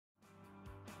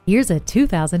Here's a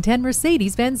 2010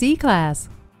 Mercedes-Benz E-Class.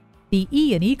 The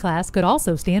E in E-Class could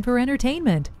also stand for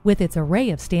entertainment, with its array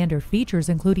of standard features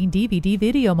including DVD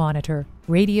video monitor,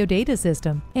 radio data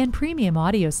system, and premium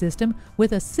audio system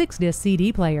with a 6-disc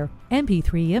CD player,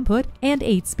 MP3 input, and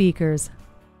 8 speakers.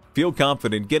 Feel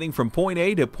confident getting from point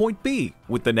A to point B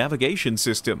with the navigation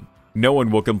system. No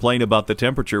one will complain about the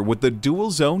temperature with the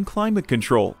dual-zone climate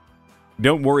control.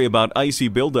 Don't worry about icy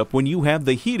buildup when you have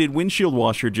the heated windshield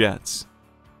washer jets.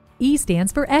 E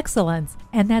stands for excellence,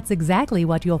 and that's exactly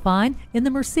what you'll find in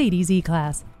the Mercedes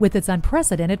E-Class, with its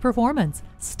unprecedented performance,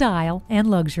 style,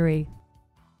 and luxury.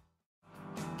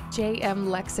 JM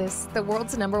Lexus, the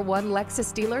world's #1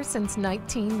 Lexus dealer since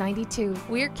 1992.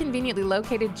 We're conveniently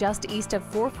located just east of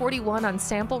 441 on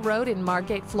Sample Road in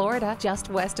Margate, Florida,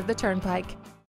 just west of the Turnpike.